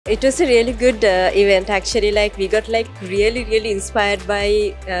It was a really good event actually. Like we got like really inspired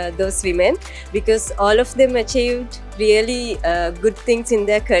by those women, because all of them achieved really good things in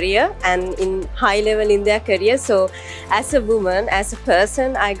their career and in high level in their career. So as a woman, as a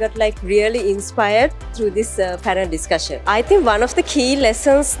person, I got like really inspired through this panel discussion. I think one of the key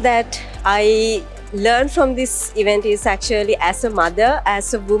lessons that I learned from this event is actually, as a mother,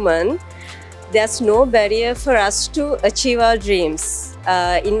 as a woman, there's no barrier for us to achieve our dreams.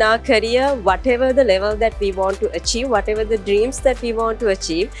 In our career, whatever the level that we want to achieve, whatever the dreams that we want to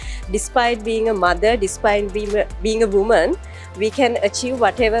achieve, despite being a mother, despite being a woman, we can achieve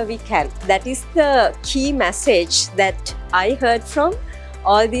whatever we can. That is the key message that I heard from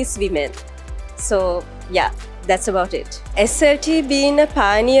all these women. So yeah, that's about it. SLT, being a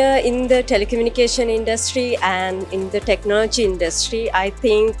pioneer in the telecommunication industry and in the technology industry, I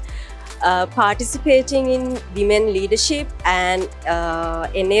think participating in women leadership and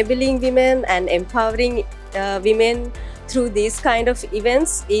enabling women and empowering women through these kind of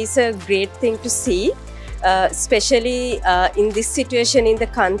events is a great thing to see, especially in this situation in the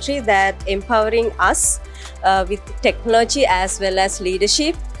country, that empowering us with technology as well as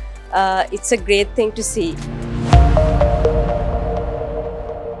leadership, it's a great thing to see.